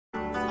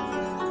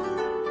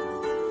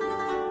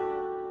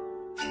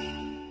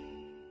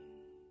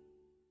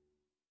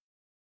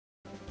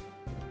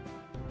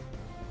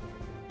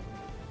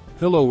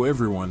Hello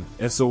everyone,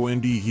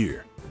 SOND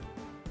here.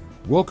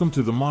 Welcome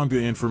to the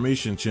Manga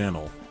Information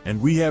Channel,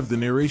 and we have the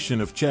narration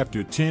of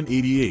Chapter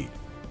 1088.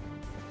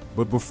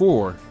 But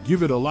before,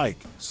 give it a like,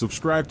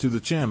 subscribe to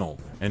the channel,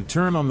 and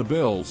turn on the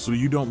bell so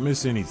you don't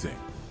miss anything.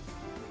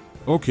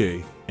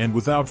 Okay, and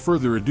without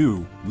further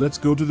ado, let's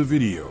go to the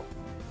video.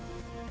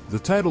 The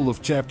title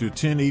of Chapter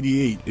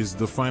 1088 is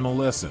The Final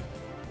Lesson.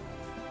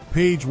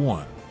 Page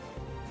 1.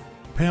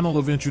 Panel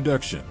of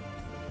Introduction.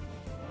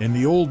 In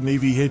the Old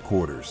Navy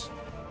headquarters,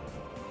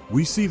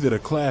 we see that a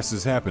class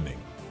is happening.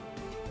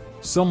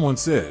 Someone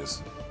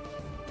says,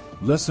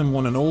 Lesson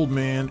 1: An old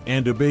man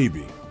and a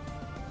baby.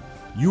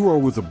 You are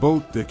with a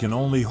boat that can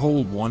only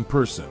hold one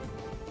person.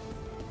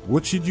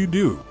 What should you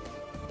do?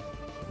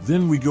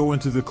 Then we go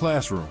into the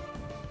classroom.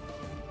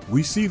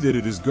 We see that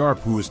it is Garp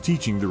who is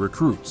teaching the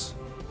recruits.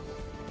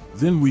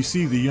 Then we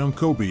see the young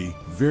Coby,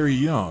 very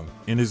young,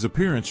 in his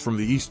appearance from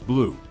the East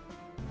Blue.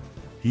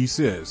 He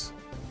says,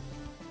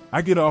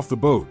 I get off the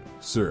boat,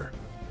 sir.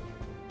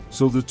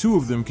 So the two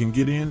of them can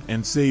get in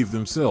and save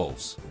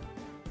themselves.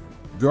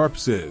 Garp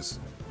says,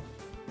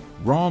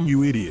 Wrong,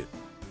 you idiot.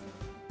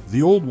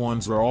 The old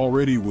ones are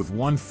already with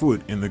one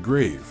foot in the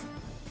grave.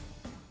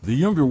 The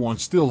younger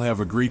ones still have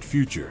a great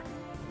future.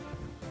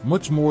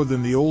 Much more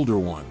than the older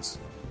ones.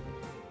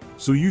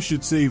 So you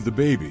should save the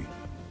baby.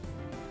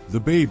 The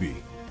baby.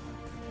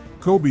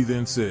 Coby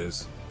then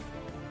says,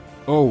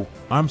 Oh,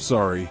 I'm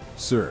sorry,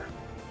 sir.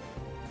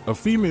 A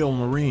female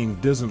Marine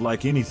doesn't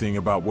like anything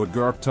about what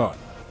Garp taught.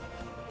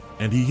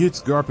 And he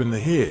hits Garp in the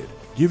head,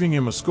 giving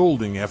him a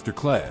scolding after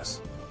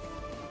class.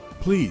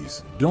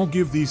 Please, don't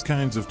give these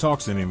kinds of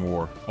talks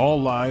anymore,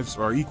 all lives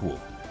are equal.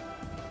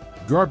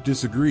 Garp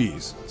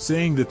disagrees,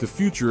 saying that the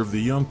future of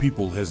the young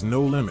people has no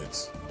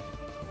limits.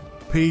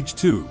 Page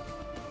 2.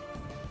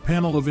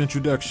 Panel of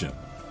Introduction.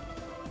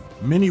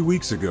 Many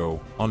weeks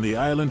ago, on the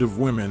island of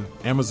women,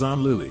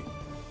 Amazon Lily,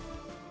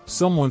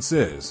 someone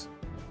says,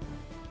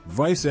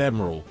 Vice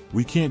Admiral,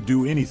 we can't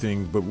do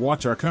anything but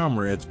watch our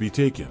comrades be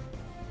taken.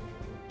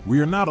 We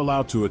are not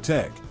allowed to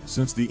attack,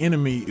 since the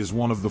enemy is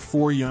one of the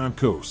 4 Yan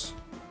coasts.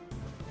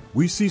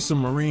 We see some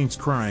Marines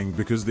crying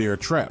because they are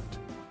trapped.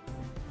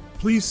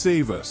 Please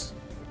save us.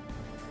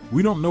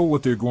 We don't know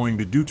what they're going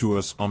to do to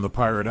us on the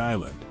pirate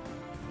island.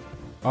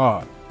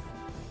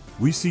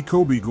 We see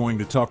Coby going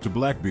to talk to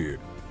Blackbeard.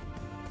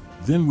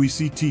 Then we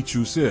see Teach,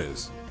 who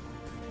says,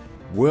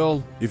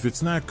 Well, if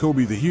it's not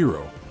Coby the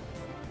hero,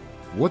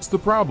 what's the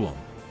problem?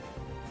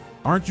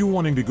 Aren't you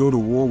wanting to go to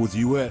war with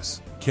US,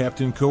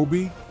 Captain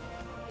Coby?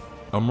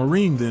 A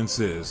Marine then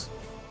says,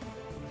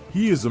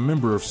 He is a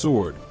member of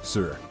SWORD,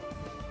 sir.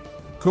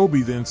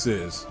 Coby then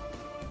says,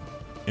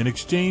 In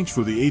exchange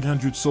for the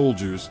 800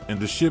 soldiers and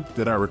the ship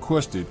that I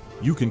requested,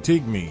 you can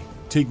take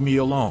me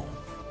alone.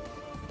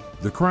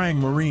 The crying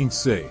Marines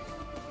say,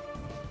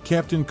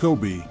 Captain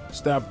Coby,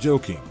 stop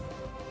joking.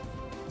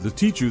 The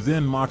teacher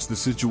then mocks the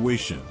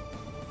situation.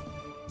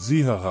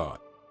 Zihaha.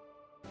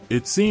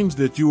 It seems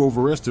that you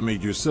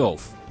overestimate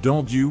yourself,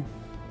 don't you?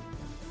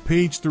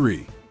 Page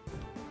 3.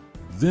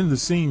 Then the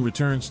scene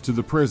returns to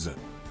the present.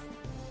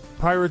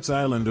 Pirates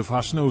Island of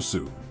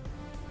HASHNOSU.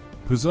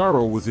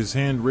 Pizarro with his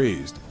hand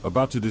raised,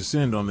 about to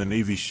descend on the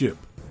Navy ship.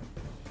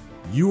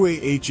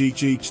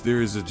 UAHHH,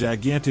 there is a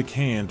gigantic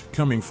hand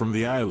coming from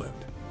the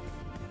island.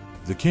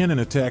 The cannon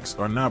attacks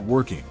are not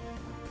working.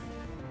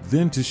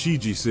 Then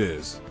Tashigi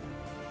says,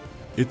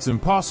 It's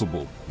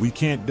impossible, we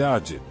can't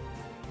dodge it.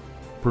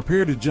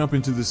 Prepare to jump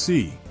into the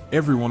sea,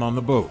 everyone on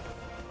the boat.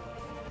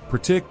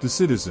 Protect the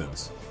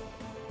citizens.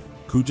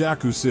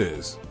 Kujaku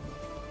says,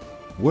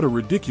 What a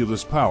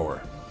ridiculous power.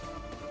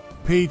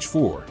 Page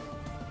 4.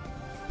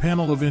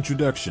 Panel of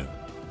Introduction.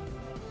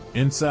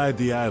 Inside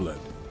the island,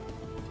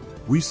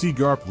 we see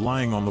Garp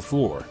lying on the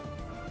floor.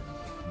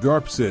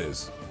 Garp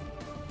says,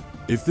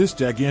 If this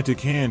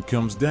gigantic hand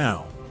comes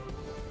down,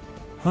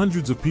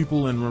 hundreds of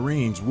people and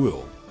Marines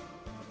will.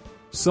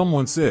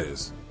 Someone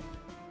says,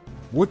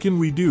 What can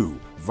we do,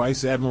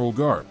 Vice Admiral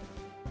Garp?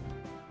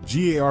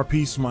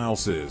 Garp smile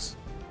says,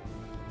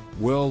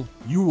 Well,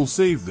 you will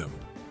save them.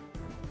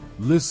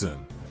 Listen.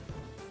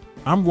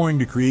 I'm going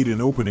to create an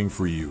opening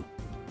for you.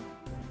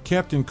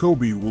 Captain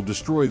Coby will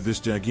destroy this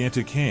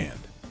gigantic hand.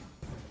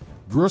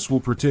 Gruss will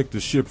protect the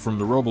ship from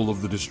the rubble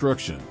of the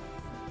destruction.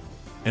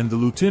 And the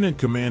Lieutenant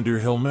Commander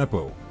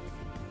Helmeppo.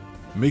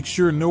 Make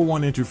sure no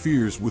one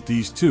interferes with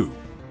these two.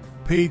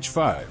 Page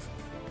 5.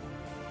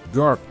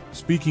 Garp,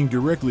 speaking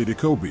directly to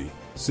Coby,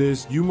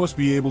 says, You must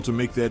be able to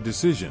make that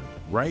decision,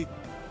 right?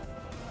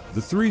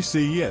 The 3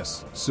 say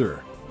yes,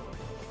 sir.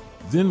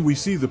 Then we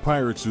see the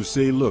pirates who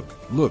say, Look,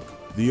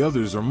 the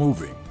others are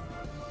moving.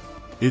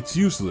 It's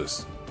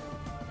useless.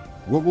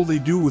 What will they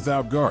do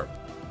without Garp?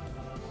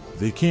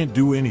 They can't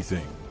do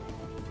anything.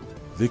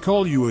 They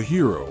call you a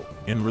hero.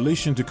 In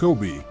relation to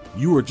Coby,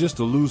 you are just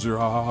a loser,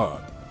 ha ha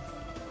ha.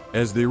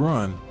 As they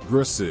run,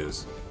 Gruss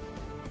says,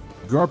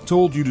 Garp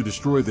told you to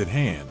destroy that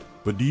hand,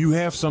 but do you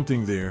have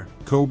something there,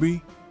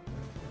 Coby?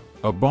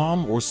 A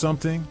bomb or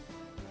something?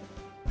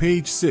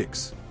 Page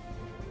 6.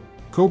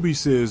 Coby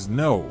says,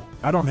 No,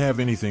 I don't have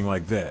anything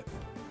like that.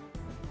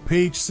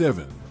 Page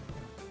 7.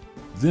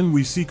 Then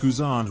we see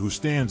Kuzan, who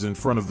stands in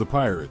front of the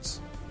pirates.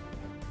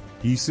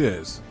 He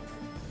says,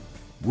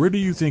 "Where do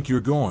you think you're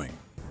going?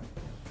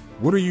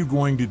 What are you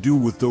going to do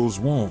with those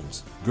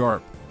wounds,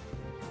 Garp?"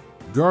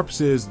 Garp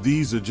says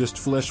these are just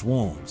flesh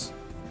wounds.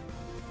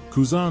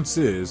 Kuzan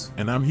says,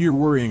 "And I'm here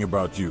worrying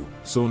about you,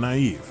 so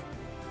naive."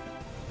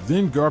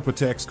 Then Garp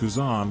attacks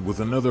Kuzan with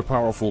another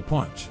powerful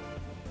punch.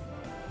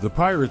 The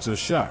pirates are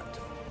shocked.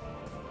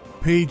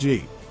 Page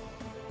 8.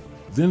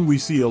 Then we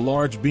see a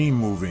large beam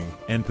moving,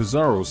 and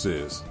Pizarro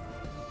says,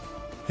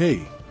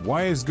 "Hey,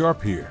 why is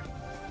Garp here?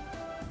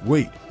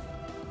 Wait,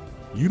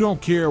 you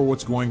don't care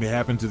what's going to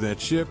happen to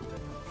that ship?"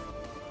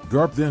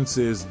 Garp then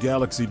says,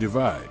 "Galaxy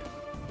divide."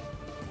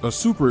 A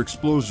super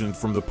explosion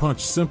from the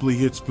punch simply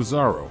hits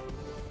Pizarro.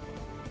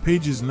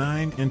 Pages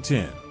 9 and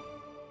 10.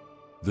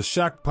 The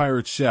shocked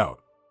pirates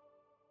shout.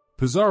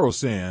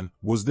 Pizarro-san,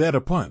 was that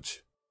a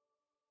punch?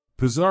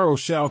 Pizarro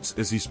shouts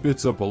as he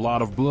spits up a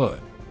lot of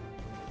blood.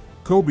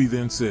 Coby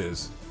then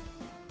says,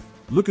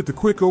 "Look at the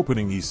quick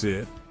opening," he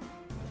said.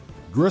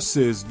 Gruss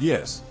says,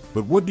 "Yes,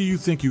 but what do you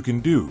think you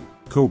can do,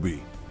 Coby?"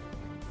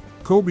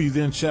 Coby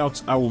then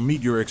shouts, "I will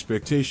meet your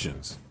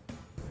expectations."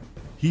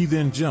 He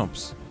then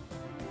jumps.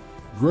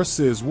 Gruss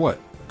says, "What,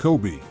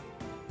 Coby?"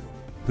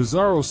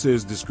 Pizarro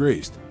says,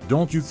 disgraced,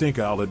 "Don't you think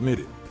I'll admit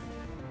it?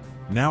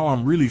 Now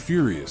I'm really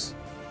furious.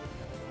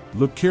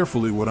 Look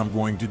carefully what I'm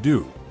going to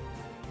do."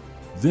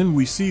 Then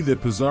we see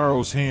that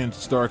Pizarro's hand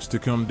starts to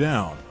come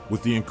down,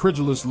 with the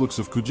incredulous looks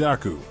of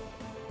Kujaku.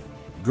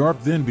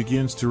 Garp then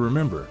begins to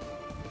remember.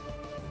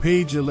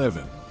 Page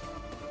 11.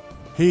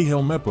 Hey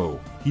Helmeppo,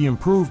 he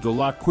improved a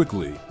lot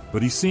quickly,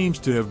 but he seems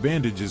to have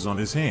bandages on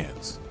his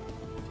hands.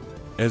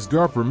 As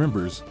Garp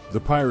remembers, the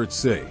pirates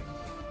say,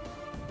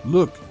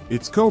 "Look,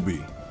 it's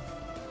Coby.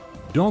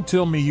 Don't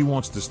tell me he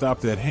wants to stop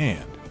that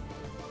hand."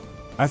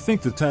 I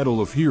think the title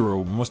of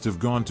hero must have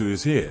gone to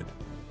his head.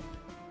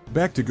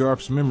 Back to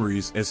Garp's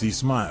memories as he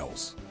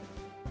smiles.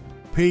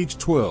 Page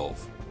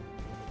 12.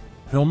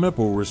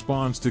 Helmeppo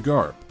responds to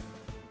Garp.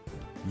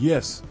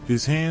 Yes,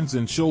 his hands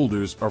and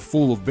shoulders are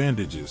full of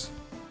bandages.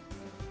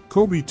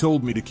 Coby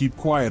told me to keep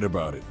quiet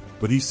about it,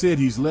 but he said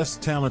he's less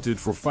talented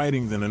for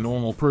fighting than a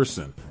normal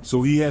person,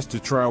 so he has to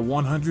try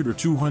 100 or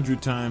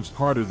 200 times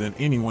harder than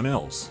anyone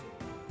else.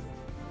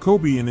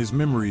 Coby in his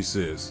memory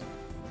says,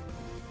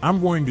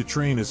 "I'm going to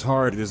train as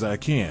hard as I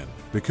can,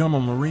 become a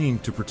Marine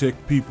to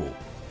protect people."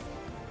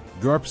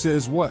 Garp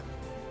says, "What?"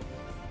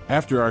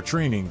 After our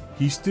training,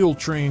 he still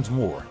trains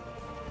more.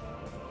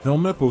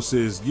 Helmeppo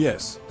says,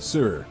 "Yes,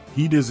 sir,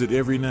 he does it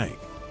every night.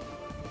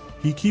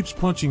 He keeps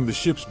punching the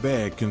ship's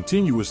bag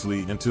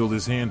continuously until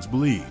his hands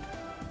bleed."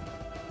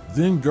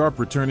 Then Garp,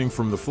 returning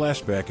from the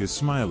flashback, is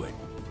smiling.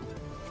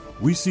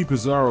 We see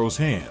Pizarro's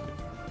hand.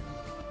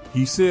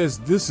 He says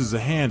this is a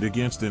hand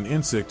against an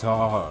insect, ha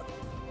ha ha.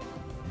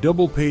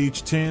 Double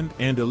page 10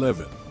 and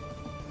 11.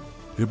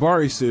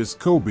 Hibari says,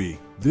 "Coby,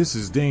 this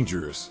is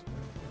dangerous."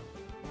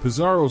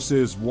 Pizarro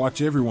says,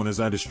 "Watch everyone as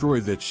I destroy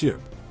that ship."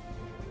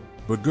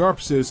 But Garp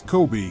says,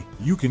 "Coby,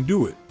 you can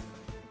do it."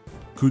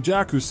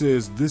 Kujaku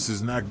says, "This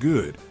is not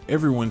good,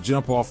 everyone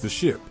jump off the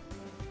ship."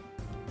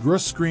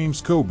 Gruss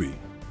screams, "Coby."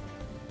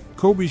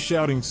 Coby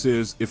shouting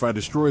says, "If I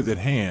destroy that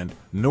hand,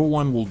 no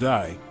one will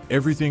die,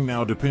 everything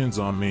now depends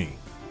on me."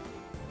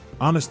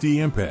 Honesty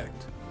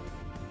impact.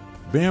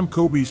 Bam!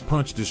 Coby's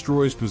punch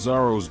destroys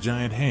Pizarro's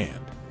giant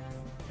hand.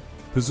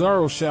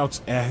 Pizarro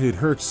shouts, "Ah, it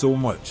hurts so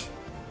much."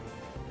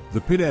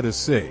 The Piratas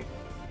say,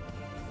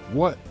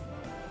 "What?"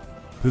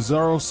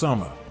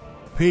 Pizarro-sama.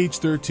 Page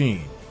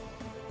 13.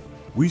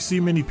 We see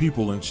many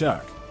people in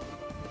shock.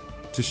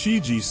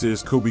 Tashigi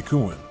says,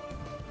 "Coby-kun."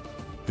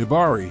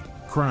 Hibari,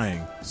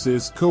 crying,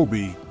 says,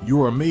 "Coby,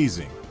 you're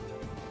amazing."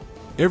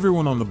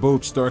 Everyone on the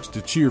boat starts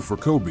to cheer for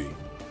Coby.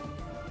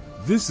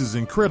 This is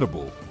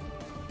incredible.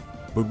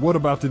 But what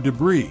about the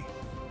debris?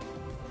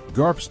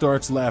 Garp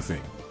starts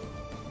laughing.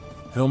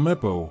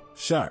 Helmeppo,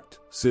 shocked,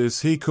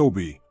 says, "Hey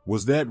Coby,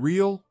 was that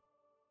real?"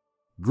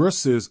 Gruss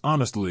says,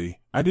 "Honestly,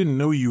 I didn't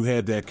know you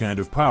had that kind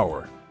of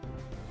power."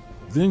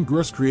 Then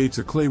Gruss creates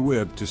a clay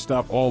web to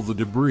stop all the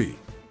debris.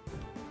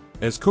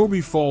 As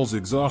Coby falls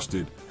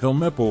exhausted,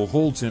 Helmeppo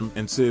holds him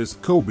and says,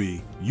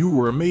 "Coby, you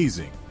were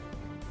amazing."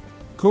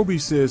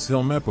 Coby says,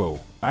 "Helmeppo,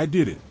 I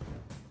did it.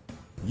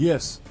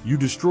 Yes, you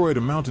destroyed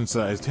a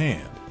mountain-sized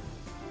hand."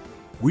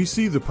 We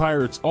see the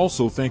pirates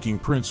also thanking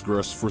Prince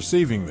Gruss for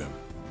saving them.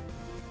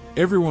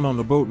 Everyone on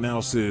the boat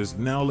now says,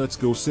 "Now let's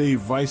go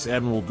save Vice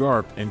Admiral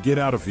Garp and get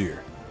out of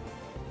here."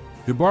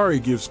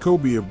 Hibari gives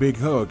Coby a big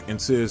hug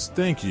and says,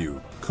 "Thank you,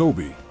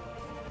 Coby."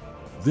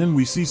 Then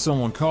we see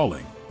someone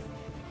calling.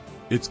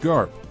 It's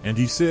Garp, and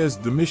he says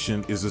the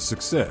mission is a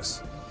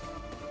success.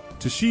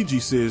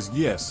 Tashigi says,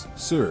 "Yes,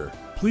 sir,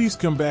 please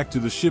come back to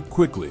the ship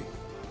quickly."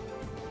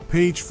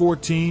 Page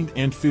 14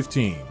 and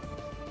 15.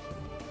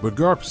 But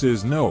Garp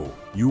says, "No,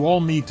 you all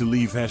need to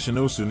leave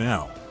HASHNOSU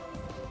now.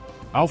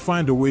 I'll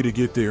find a way to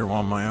get there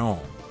on my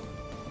own.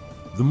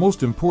 The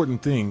most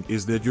important thing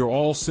is that you're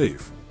all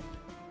safe."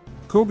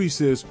 Coby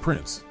says,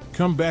 "Prince,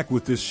 come back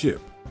with this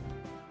ship."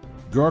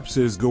 Garp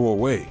says, "Go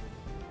away.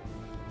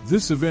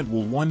 This event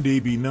will one day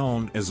be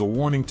known as a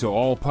warning to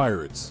all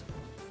pirates.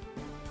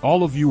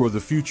 All of you are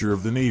the future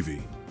of the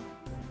Navy.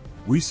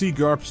 We see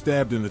Garp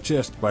stabbed in the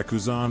chest by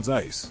Kuzan's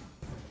ice.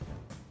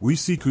 We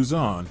see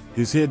Kuzan,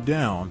 his head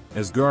down,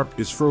 as Garp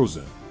is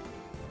frozen.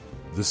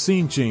 The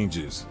scene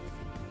changes,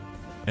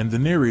 and the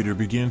narrator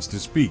begins to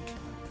speak.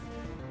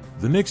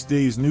 The next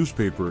day's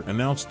newspaper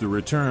announced the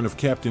return of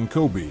Captain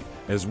Coby,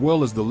 as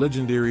well as the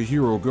legendary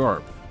hero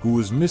Garp, who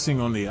was missing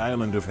on the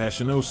island of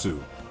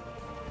HASHNOSU.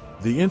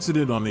 The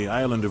incident on the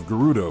island of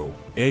Gerudo,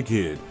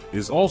 Egghead,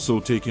 is also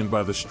taken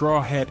by the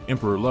Straw Hat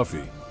Emperor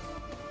Luffy.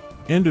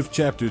 End of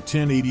chapter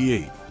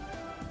 1088.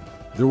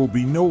 There will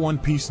be no One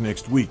Piece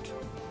next week.